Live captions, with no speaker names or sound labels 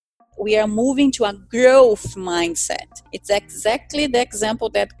we are moving to a growth mindset. It's exactly the example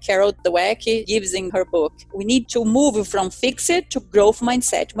that Carol Dweck gives in her book. We need to move from fixed to growth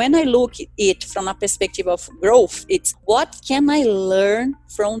mindset. When I look at it from a perspective of growth, it's what can I learn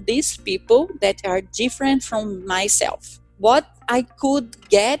from these people that are different from myself? What I could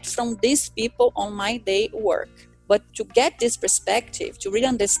get from these people on my day work. But to get this perspective, to really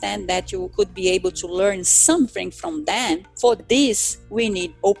understand that you could be able to learn something from them, for this, we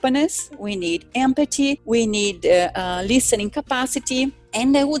need openness, we need empathy, we need listening capacity.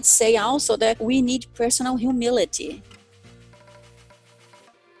 And I would say also that we need personal humility.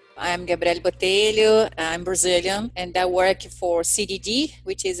 I'm Gabrielle Botelho, I'm Brazilian, and I work for CDD,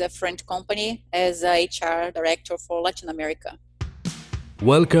 which is a French company, as a HR director for Latin America.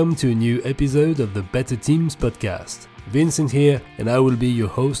 Welcome to a new episode of the Better Teams podcast. Vincent here, and I will be your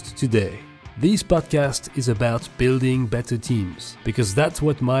host today. This podcast is about building better teams, because that's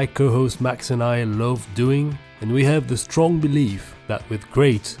what my co-host Max and I love doing, and we have the strong belief that with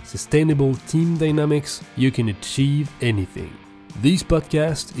great, sustainable team dynamics, you can achieve anything. This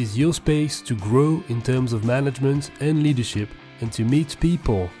podcast is your space to grow in terms of management and leadership, and to meet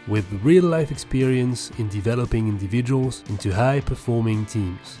people with real-life experience in developing individuals into high-performing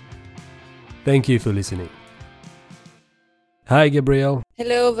teams. Thank you for listening. Hi, Gabrielle.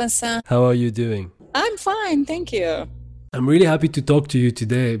 Hello, Vincent. How are you doing? I'm fine, thank you. I'm really happy to talk to you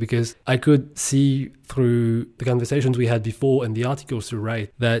today because I could see through the conversations we had before and the articles you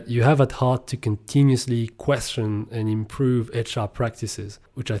write that you have at heart to continuously question and improve HR practices,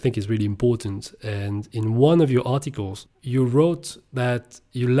 which I think is really important. And in one of your articles, you wrote that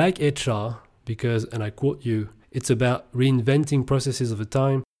you like HR because, and I quote you, it's about reinventing processes over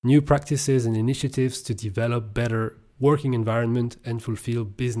time, new practices and initiatives to develop better working environment and fulfill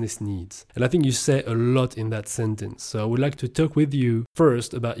business needs. And I think you say a lot in that sentence. So I would like to talk with you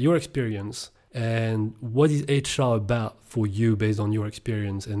first about your experience and what is HR about for you based on your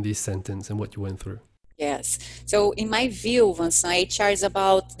experience and this sentence and what you went through. Yes. So in my view, Vincent, HR is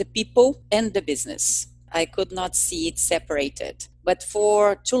about the people and the business. I could not see it separated. But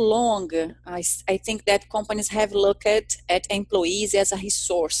for too long, I think that companies have looked at employees as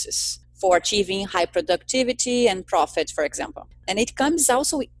resources for achieving high productivity and profit, for example. And it comes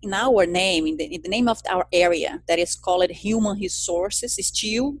also in our name, in the name of our area, that is called human resources,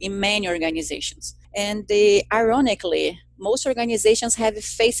 still in many organizations. And ironically, most organizations have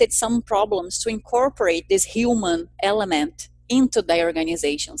faced some problems to incorporate this human element into their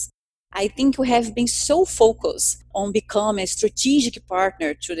organizations. I think we have been so focused on becoming a strategic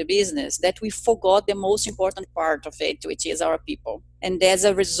partner to the business that we forgot the most important part of it, which is our people. And as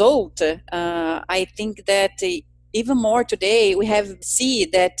a result, I think that even more today, we have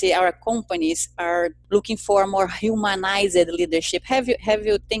seen that our companies are looking for a more humanized leadership. Have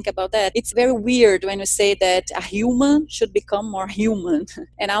you think about that? It's very weird when you say that a human should become more human.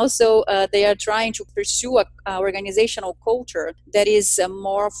 And also, they are trying to pursue a organizational culture that is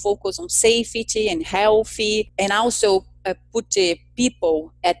more focused on safety and healthy, and also put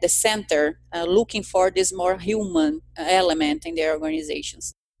people at the center, looking for this more human element in their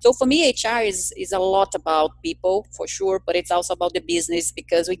organizations. So for me, HR is a lot about people, for sure, but it's also about the business,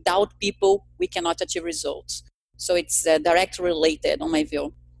 because without people, we cannot achieve results. So it's directly related, on my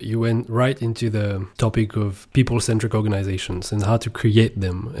view. You went right into the topic of people-centric organizations and how to create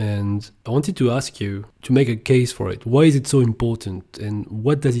them. And I wanted to ask you to make a case for it. Why is it so important? And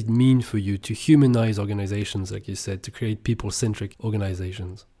what does it mean for you to humanize organizations, like you said, to create people-centric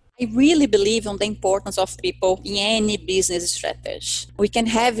organizations? I really believe in the importance of people in any business strategy. We can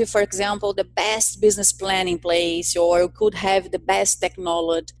have, for example, the best business plan in place, or you could have the best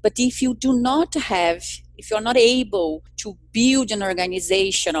technology. But if you're not able to build an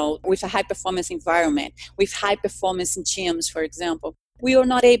organization with a high-performance environment, with high-performance in teams, for example, we are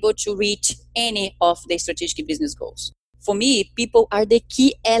not able to reach any of the strategic business goals. For me, people are the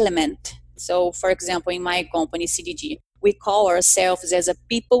key element. So, for example, in my company, CDG, we call ourselves as a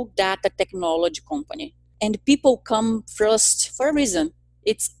people data technology company. And people come first for a reason.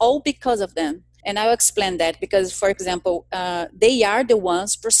 It's all because of them. And I'll explain that because, for example, they are the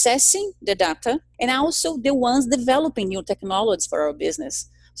ones processing the data and also the ones developing new technologies for our business.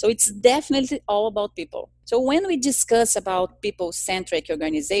 So it's definitely all about people. So when we discuss about people-centric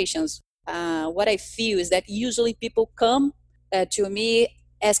organizations, what I feel is that usually people come to me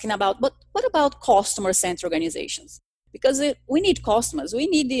asking about, but what about customer-centric organizations? because we need customers. We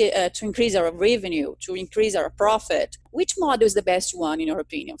need to increase our revenue, to increase our profit. Which model is the best one, in your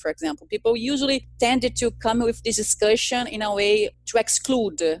opinion? For example, people usually tended to come with this discussion in a way to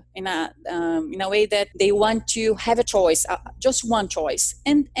exclude, in a way that they want to have a choice, just one choice.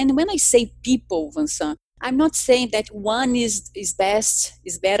 And when I say people, Vincent, I'm not saying that one is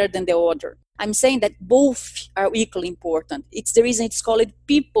better than the other. I'm saying that both are equally important. It's the reason it's called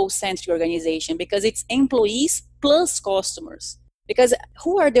people-centric organization, because it's employees plus customers. Because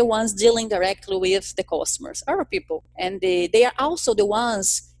who are the ones dealing directly with the customers? Our people. And they are also the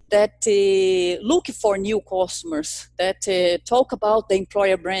ones that look for new customers, that talk about the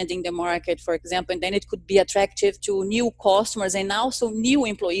employer brand in the market, for example, and then it could be attractive to new customers and also new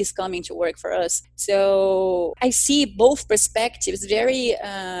employees coming to work for us. So I see both perspectives very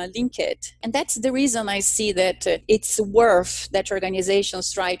linked. And that's the reason I see that it's worth that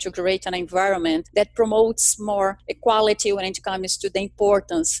organizations try to create an environment that promotes more equality when it comes to the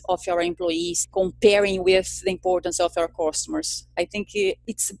importance of our employees, comparing with the importance of our customers. I think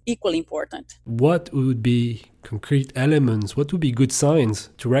it's equally important. What would be concrete elements, what would be good signs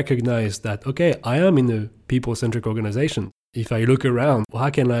to recognize that, okay, I am in a people-centric organization? If I look around, how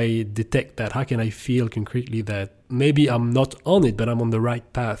can I detect that? How can I feel concretely that maybe I'm not on it, but I'm on the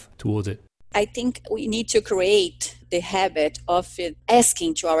right path towards it? I think we need to create the habit of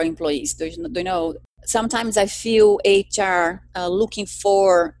asking to our employees. Sometimes I feel HR looking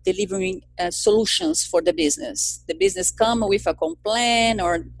for delivering solutions for the business. The business come with a complaint,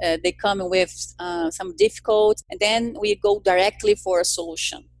 or they come with some difficulty, and then we go directly for a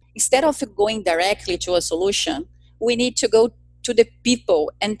solution. Instead of going directly to a solution, we need to go to the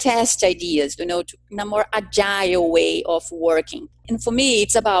people and test ideas, in a more agile way of working. And for me,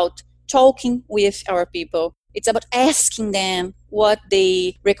 it's about talking with our people. It's about asking them what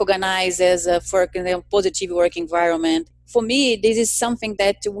they recognize as a positive work environment. For me, this is something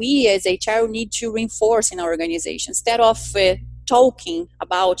that we as HR need to reinforce in our organization. Instead of talking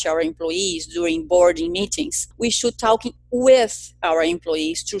about our employees during boarding meetings, we should talk with our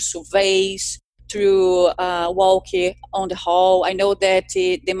employees through surveys, through walking on the hall. I know that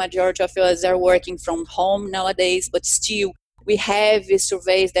the majority of us are working from home nowadays, but still we have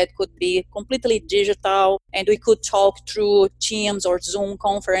surveys that could be completely digital, and we could talk through Teams or Zoom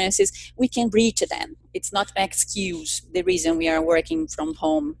conferences. We can reach them. It's not an excuse, the reason we are working from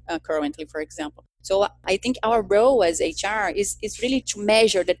home currently, for example. So I think our role as HR is really to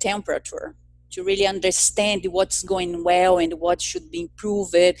measure the temperature, to really understand what's going well and what should be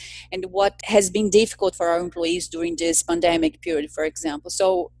improved, and what has been difficult for our employees during this pandemic period, for example.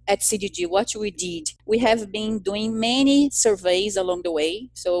 So at CDG, what we did, we have been doing many surveys along the way.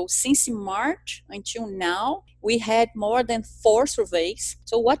 So since March until now, we had more than 4 surveys.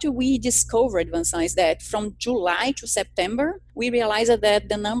 So what we discovered, Vincent, is that from July to September, we realized that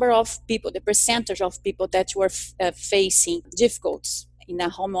the number of people, the percentage of people that were facing difficulties in a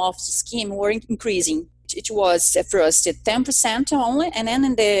home office scheme were increasing. It was first 10% only, and then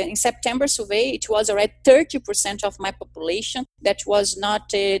in September survey, it was already 30% of my population that was not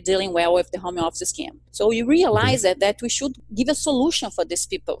dealing well with the home office scheme. So we realized that we should give a solution for these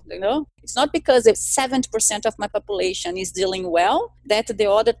people. It's not because if 70% of my population is dealing well that the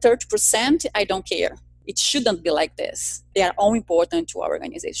other 30% I don't care. It shouldn't be like this. They are all important to our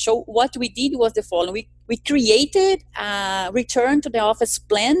organization. So what we did was the following. We created a return to the office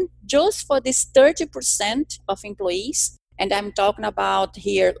plan just for this 30% of employees. And I'm talking about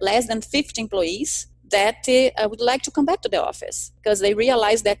here less than 50 employees that would like to come back to the office, because they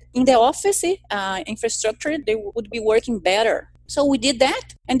realized that in the office infrastructure, they would be working better. So we did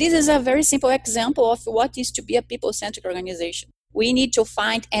that. And this is a very simple example of what is to be a people-centric organization. We need to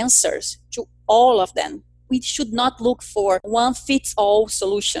find answers to all of them. We should not look for one-fits-all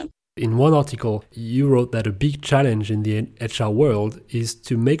solution. In one article, you wrote that a big challenge in the HR world is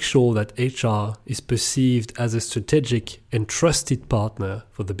to make sure that HR is perceived as a strategic and trusted partner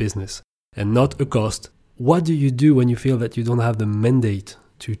for the business and not a cost. What do you do when you feel that you don't have the mandate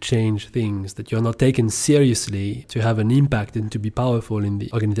to change things, that you're not taken seriously to have an impact and to be powerful in the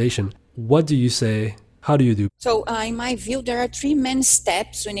organization? What do you say? How do you do? So in my view, there are 3 main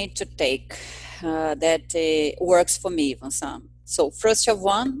steps we need to take that works for me, Vincent. So first of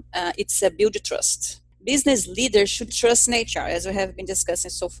one, it's build trust. Business leaders should trust in HR, as we have been discussing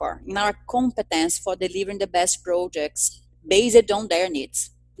so far, in our competence for delivering the best projects based on their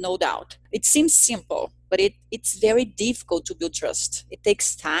needs, no doubt. It seems simple, but it's very difficult to build trust. It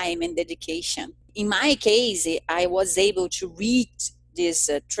takes time and dedication. In my case, I was able to reach this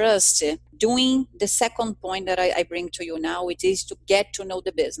trust doing the second point that I bring to you now, which is to get to know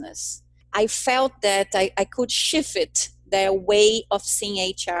the business. I felt that I could shift it, their way of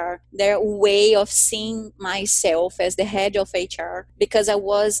seeing HR, their way of seeing myself as the head of HR, because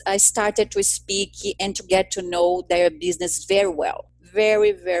I started to speak and to get to know their business very well.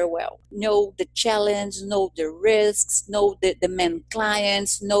 Very, very well. Know the challenge, know the risks, know the main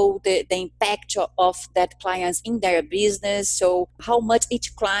clients, know the impact of that clients in their business. So how much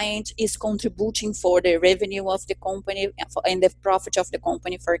each client is contributing for the revenue of the company and the profit of the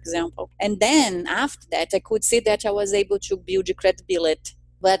company, for example. And then after that, I could see that I was able to build credibility.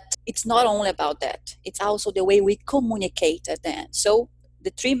 But it's not only about that. It's also the way we communicate at the end. So the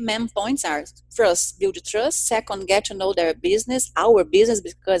three main points are: first, build trust; second, get to know their business, our business,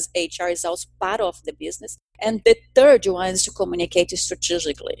 because HR is also part of the business; and the third one is to communicate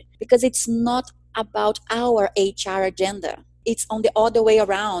strategically, because it's not about our HR agenda. It's on the other way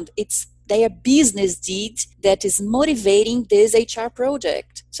around. It's their business need that is motivating this HR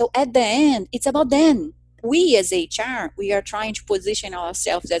project. So at the end, it's about them. We as HR, we are trying to position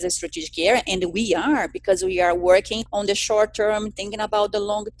ourselves as a strategic area, and we are, because we are working on the short term, thinking about the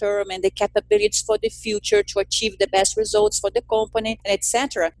long term and the capabilities for the future to achieve the best results for the company,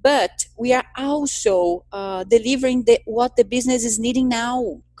 etc. But we are also delivering what the business is needing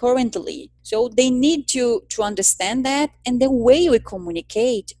now, currently. So they need to understand that, and the way we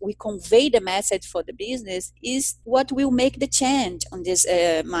communicate, we convey the message for the business is what will make the change on this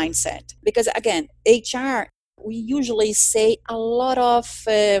mindset. Because again, HR, we usually say a lot of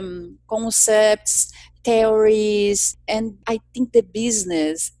concepts, theories, and I think the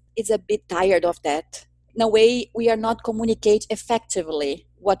business is a bit tired of that. In a way, we are not communicate effectively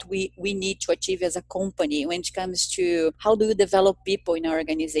what we need to achieve as a company when it comes to how do we develop people in our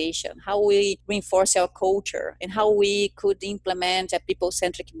organization, how we reinforce our culture, and how we could implement a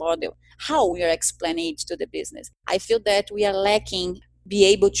people-centric model, how we are explaining it to the business. I feel that we are lacking be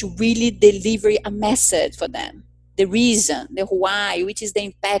able to really deliver a message for them, the reason, the why, which is the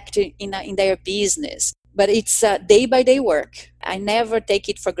impact in their business. But it's day-by-day work. I never take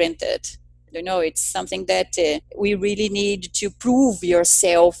it for granted. It's something that we really need to prove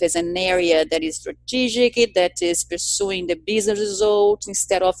yourself as an area that is strategic, that is pursuing the business results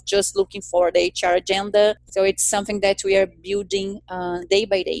instead of just looking for the HR agenda. So it's something that we are building day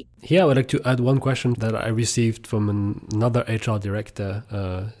by day. Here, I would like to add one question that I received from another HR director,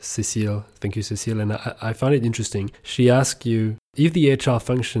 Cecile. Thank you, Cecile. And I found it interesting. She asked you, if the HR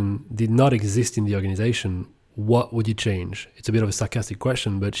function did not exist in the organization, what would you change? It's a bit of a sarcastic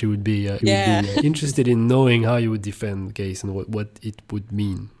question, but she would be, interested in knowing how you would defend the case and what it would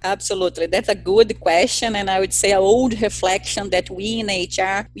mean. Absolutely. That's a good question. And I would say an old reflection that we in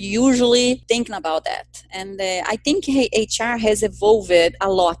HR usually thinking about that. And I think HR has evolved a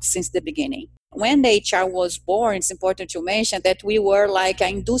lot since the beginning. When the HR was born, it's important to mention that we were like an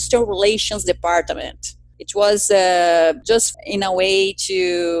industrial relations department. It was just in a way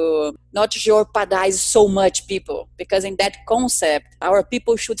to not jeopardize so much people, because in that concept, our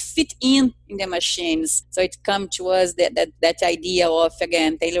people should fit in the machines. So it comes to us that idea of,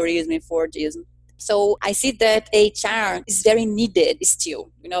 again, Taylorism and Fordism. So I see that HR is very needed still.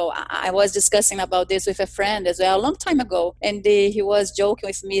 I was discussing about this with a friend as well a long time ago, and he was joking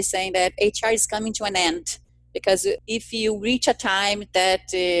with me saying that HR is coming to an end. Because if you reach a time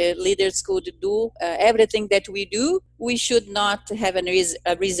that leaders could do everything that we do, we should not have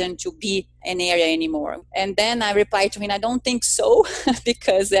a reason to be an area anymore. And then I replied to him, I don't think so,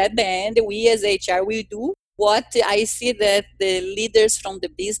 because at the end, we as HR, we do what I see that the leaders from the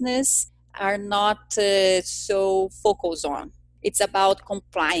business are not so focused on. It's about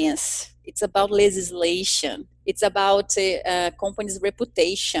compliance. It's about legislation. It's about company's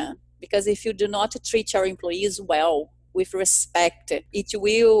reputation. Because if you do not treat your employees well, with respect, it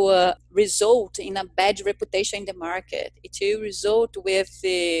will result in a bad reputation in the market. It will result with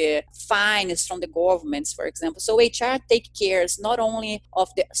fines from the governments, for example. So HR takes care not only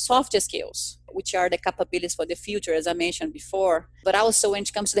of the soft skills, which are the capabilities for the future, as I mentioned before, but also when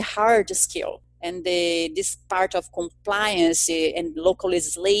it comes to the hard skill. And this part of compliance and local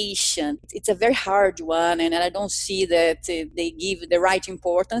legislation, it's a very hard one, and I don't see that they give the right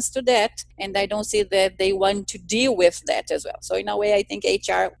importance to that, and I don't see that they want to deal with that as well. So in a way, I think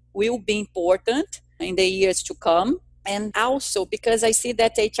HR will be important in the years to come. And also because I see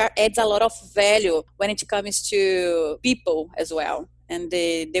that HR adds a lot of value when it comes to people as well, and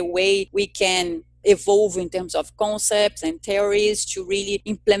the way we can evolve in terms of concepts and theories to really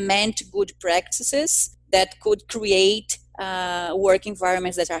implement good practices that could create work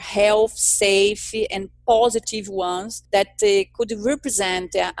environments that are health, safe, and positive ones that could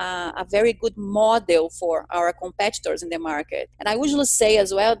represent a very good model for our competitors in the market. And I usually say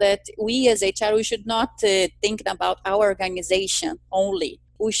as well that we as HR, we should not think about our organization only.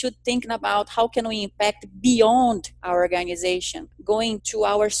 We should think about how can we impact beyond our organization, going to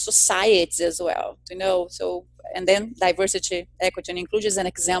our societies as well, so, and then diversity, equity, and inclusion is an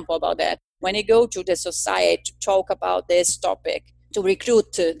example about that. When you go to the society to talk about this topic, to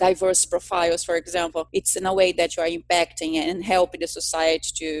recruit diverse profiles, for example, it's in a way that you are impacting and helping the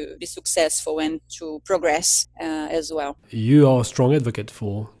society to be successful and to progress as well. You are a strong advocate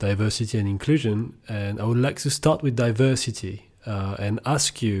for diversity and inclusion, and I would like to start with diversity. And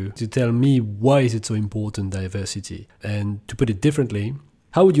ask you to tell me why is it so important, diversity? And to put it differently,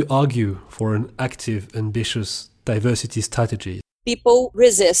 how would you argue for an active, ambitious diversity strategy? People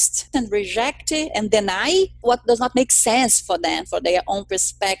resist and reject and deny what does not make sense for them, for their own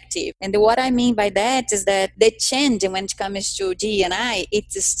perspective. And what I mean by that is that the change when it comes to D&I,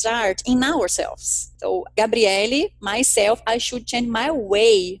 it starts in ourselves. So Gabriele, myself, I should change my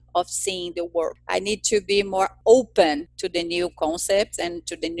way of seeing the world. I need to be more open to the new concepts and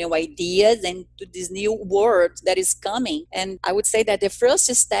to the new ideas and to this new world that is coming. And I would say that the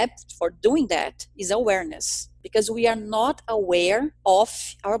first step for doing that is awareness, because we are not aware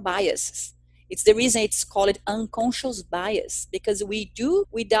of our biases. It's the reason it's called unconscious bias, because we do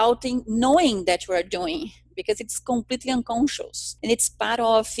without knowing that we are doing, because it's completely unconscious. And it's part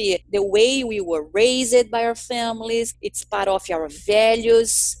of the way we were raised by our families. It's part of our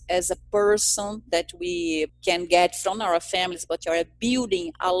values as a person that we can get from our families, but we are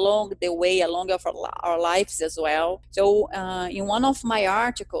building along the way, along of our lives as well. So in one of my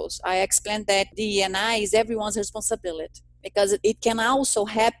articles, I explained that D&I is everyone's responsibility, because it can also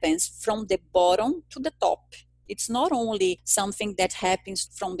happen from the bottom to the top. It's not only something that happens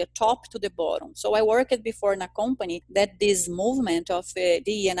from the top to the bottom. So I worked before in a company that this movement of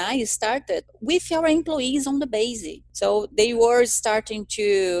D&I started with our employees on the base. So they were starting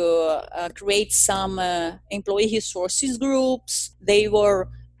to create some employee resources groups. They were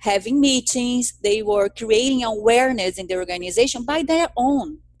having meetings. They were creating awareness in the organization by their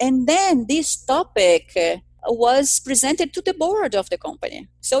own. And then this topic was presented to the board of the company.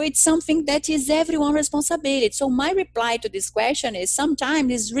 So it's something that is everyone's responsibility. So my reply to this question is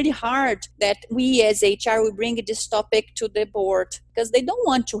sometimes it's really hard that we as HR will bring this topic to the board because they don't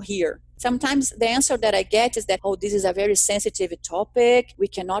want to hear. Sometimes the answer that I get is that, oh, this is a very sensitive topic. We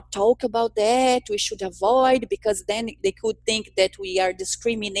cannot talk about that. We should avoid, because then they could think that we are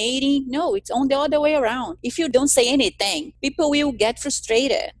discriminating. No, it's on the other way around. If you don't say anything, people will get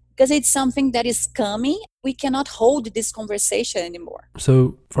frustrated, because it's something that is coming. We cannot hold this conversation anymore.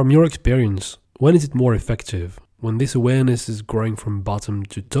 So, from your experience, when is it more effective? When this awareness is growing from bottom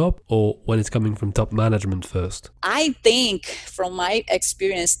to top, or when it's coming from top management first? I think, from my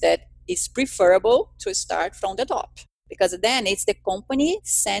experience, that it's preferable to start from the top, because then it's the company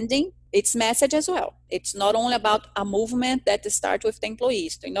sending its message as well. It's not only about a movement that starts with the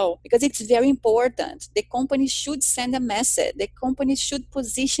employees, because it's very important. The company should send a message. The company should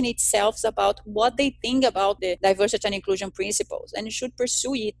position itself about what they think about the diversity and inclusion principles, and it should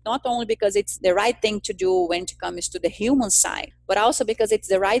pursue it not only because it's the right thing to do when it comes to the human side, but also because it's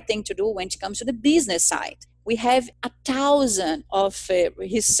the right thing to do when it comes to the business side. We have 1,000 of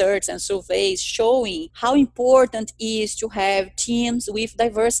research and surveys showing how important it is to have teams with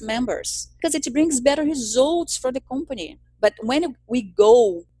diverse members, because it brings better results for the company. But when we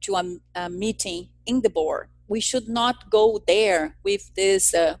go to a meeting in the board, we should not go there with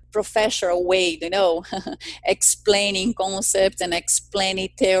this professional way, explaining concepts and explaining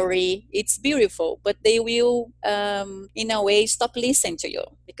theory. It's beautiful, but they will, in a way, stop listening to you,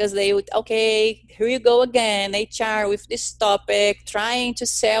 because they would, okay, here you go again, HR with this topic, trying to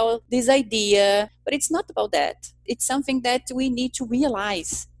sell this idea. But it's not about that. It's something that we need to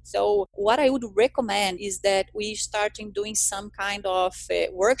realize. So what I would recommend is that we start doing some kind of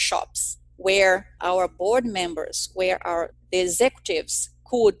workshops where our board members, where the executives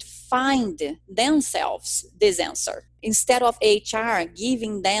could find themselves this answer. Instead of HR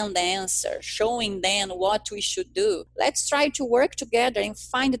giving them the answer, showing them what we should do, let's try to work together and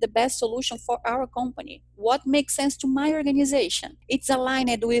find the best solution for our company. What makes sense to my organization? It's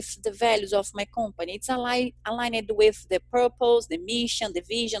aligned with the values of my company. It's aligned with the purpose, the mission, the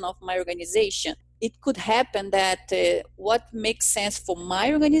vision of my organization. It could happen that what makes sense for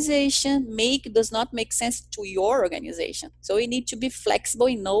my organization does not make sense to your organization. So we need to be flexible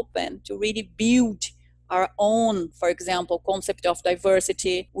and open to really build our own, for example, concept of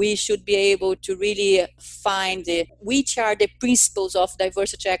diversity. We should be able to really find which are the principles of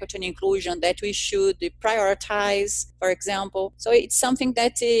diversity, equity, and inclusion that we should prioritize, for example. So it's something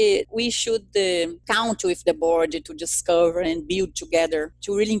that we should count with the board to discover and build together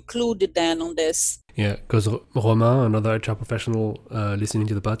to really include them on this. Yeah, because Romain, another HR professional listening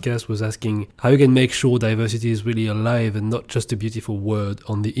to the podcast, was asking how you can make sure diversity is really alive and not just a beautiful word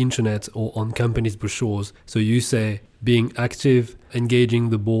on the internet or on companies' brochures. So you say being active, engaging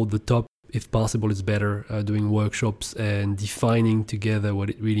the board, the top, if possible, is better, doing workshops and defining together what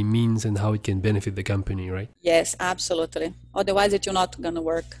it really means and how it can benefit the company, right? Yes, absolutely. Otherwise, it's not going to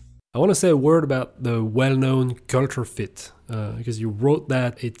work. I want to say a word about the well-known culture fit, because you wrote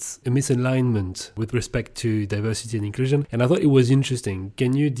that it's a misalignment with respect to diversity and inclusion. And I thought it was interesting.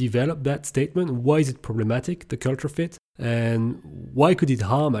 Can you develop that statement? Why is it problematic, the culture fit? And why could it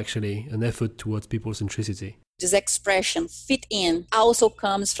harm, actually, an effort towards people centricity? This expression, fit in, also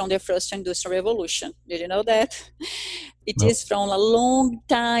comes from the first industrial revolution. Did you know that? It is from a long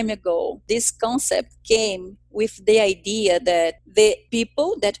time ago. This concept came with the idea that the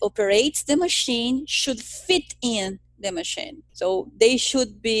people that operate the machine should fit in the machine. So they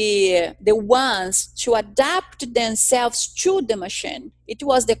should be the ones to adapt themselves to the machine. It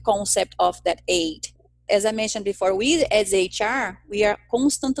was the concept of that aid. As I mentioned before, we as HR, we are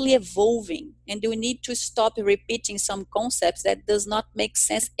constantly evolving, and we need to stop repeating some concepts that does not make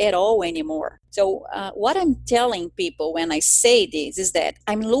sense at all anymore. So what I'm telling people when I say this is that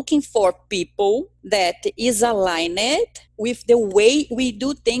I'm looking for people that is aligned with the way we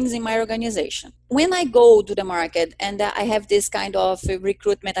do things in my organization. When I go to the market and I have this kind of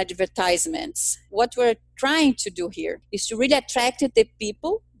recruitment advertisements, what we're trying to do here is to really attract the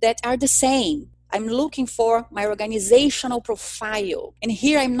people that are the same. I'm looking for my organizational profile. And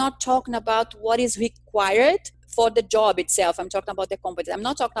here I'm not talking about what is required for the job itself. I'm talking about the competence. I'm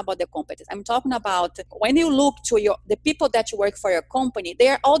not talking about the competence. I'm talking about when you look to the people that work for your company, they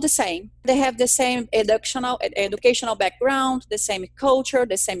are all the same. They have the same educational background, the same culture,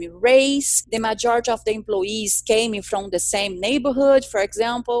 the same race. The majority of the employees came from the same neighborhood, for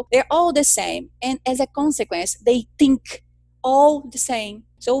example. They're all the same. And as a consequence, they think all the same.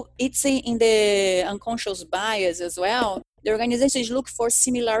 So it's in the unconscious bias as well. The organizations look for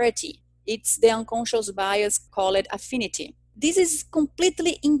similarity. It's the unconscious bias called affinity. This is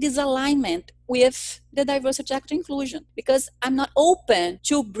completely in disalignment with the diversity, equity, inclusion, because I'm not open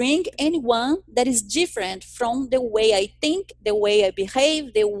to bring anyone that is different from the way I think, the way I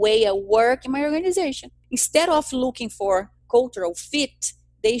behave, the way I work in my organization. Instead of looking for cultural fit,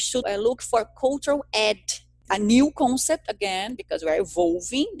 they should look for cultural add. A new concept again, because we're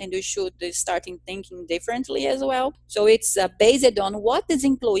evolving and we should start thinking differently as well. So it's based on what this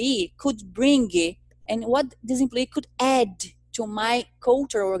employee could bring and what this employee could add to my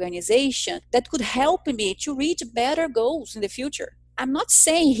culture organization that could help me to reach better goals in the future. I'm not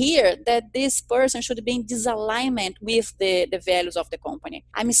saying here that this person should be in disalignment with the values of the company.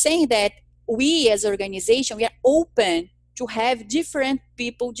 I'm saying that we as an organization, we are open to have different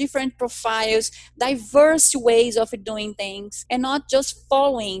people, different profiles, diverse ways of doing things, and not just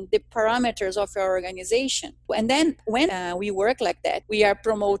following the parameters of our organization. And then when we work like that, we are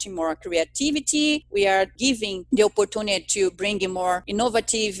promoting more creativity, we are giving the opportunity to bring in more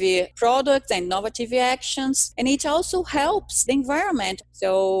innovative products and innovative actions, and it also helps the environment.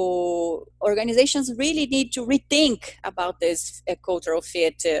 So organizations really need to rethink about this cultural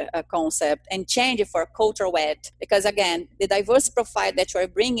fit concept and change it for cultural add, because again, the diverse profile that you are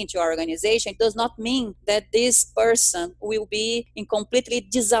bringing to our organization does not mean that this person will be in completely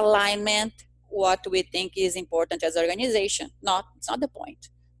disalignment what we think is important as an organization. It's not the point.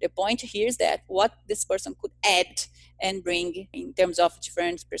 The point here is that what this person could add and bring in terms of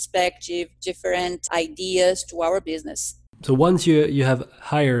different perspective, different ideas to our business. So once you have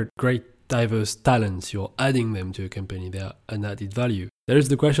hired great diverse talents, you're adding them to a company, they are an added value. There is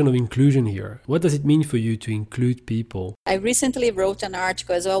the question of inclusion here. What does it mean for you to include people? I recently wrote an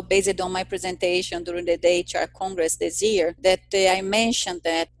article as well based on my presentation during the HR Congress this year that I mentioned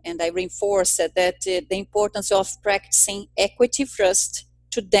that and I reinforced that the importance of practicing equity first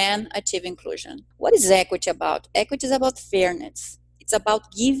to then achieve inclusion. What is equity about? Equity is about fairness. It's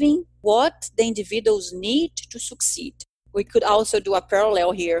about giving what the individuals need to succeed. We could also do a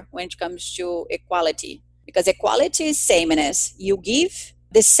parallel here when it comes to equality, because equality is sameness. You give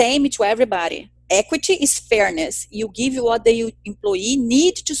the same to everybody. Equity is fairness. You give what the employee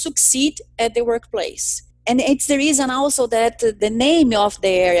need to succeed at the workplace. And it's the reason also that the name of the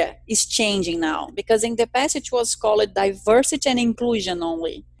area is changing now, because in the past it was called diversity and inclusion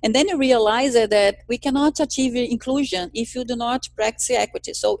only. And then you realize that we cannot achieve inclusion if you do not practice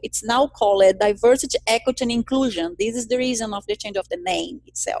equity. So it's now called diversity, equity, and inclusion. This is the reason of the change of the name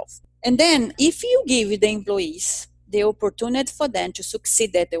itself. And then if you give the employees the opportunity for them to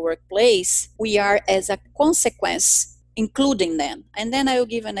succeed at the workplace, we are, as a consequence, including them. And then I will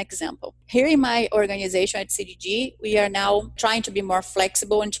give an example. Here in my organization at CDG, we are now trying to be more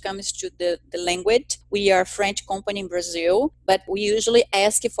flexible when it comes to the language. We are a French company in Brazil, but we usually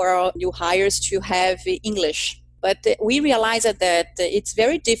ask for our new hires to have English. But we realized that it's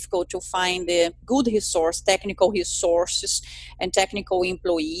very difficult to find good technical resources and technical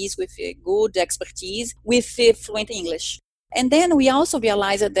employees with good expertise with fluent English. And then we also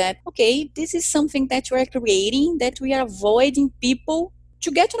realized that, okay, this is something that we are creating, that we are avoiding people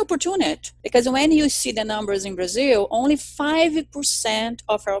to get an opportunity. Because when you see the numbers in Brazil, only 5%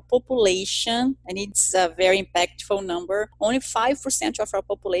 of our population, and it's a very impactful number, only 5% of our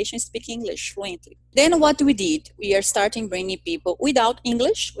population speak English fluently. Then what we did, we are starting bringing people without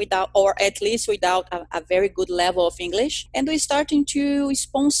English, or at least without a very good level of English, and we're starting to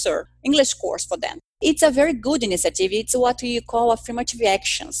sponsor English course for them. It's a very good initiative. It's what we call affirmative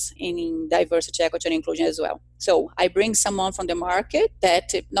actions in diversity, equity, and inclusion as well. So I bring someone from the market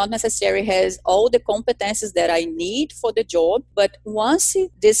that not necessarily has all the competencies that I need for the job, but once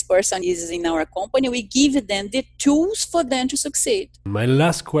this person is in our company, we give them the tools for them to succeed. My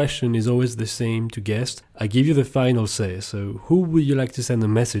last question is always the same to guests. I give you the final say. So who would you like to send a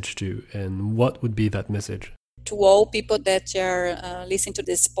message to, and what would be that message? To all people that are listening to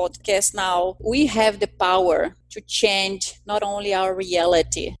this podcast now, we have the power to change not only our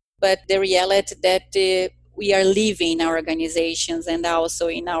reality, but the reality that we are living in our organizations and also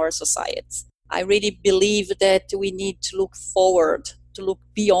in our societies. I really believe that we need to look forward, to look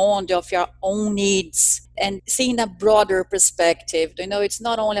beyond of your own needs and seeing a broader perspective. It's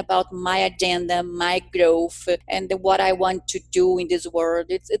not only about my agenda, my growth, and what I want to do in this world.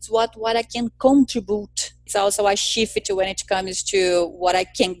 It's what I can contribute. It's also a shift when it comes to what I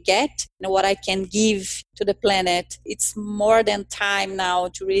can get and what I can give to the planet. It's more than time now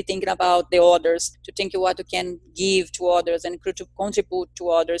to really think about the others, to think what you can give to others and to contribute to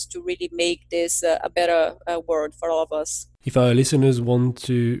others to really make this a better world for all of us. If our listeners want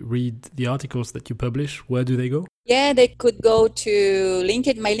to read the articles that you publish, where do they go? Yeah, they could go to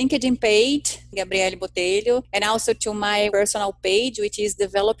my LinkedIn page, Gabriele Botelho, and also to my personal page, which is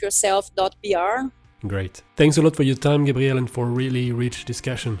developyourself.pr. Great. Thanks a lot for your time, Gabriele, and for a really rich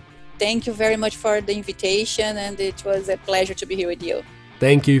discussion. Thank you very much for the invitation, and it was a pleasure to be here with you.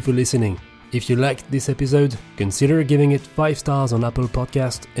 Thank you for listening. If you liked this episode, consider giving it 5 stars on Apple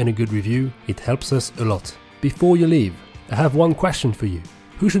Podcast and a good review. It helps us a lot. Before you leave, I have one question for you.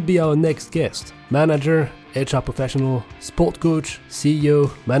 Who should be our next guest? Manager, HR professional, sport coach,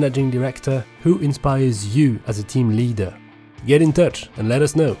 CEO, managing director? Who inspires you as a team leader? Get in touch and let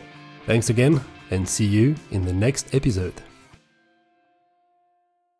us know. Thanks again, and see you in the next episode.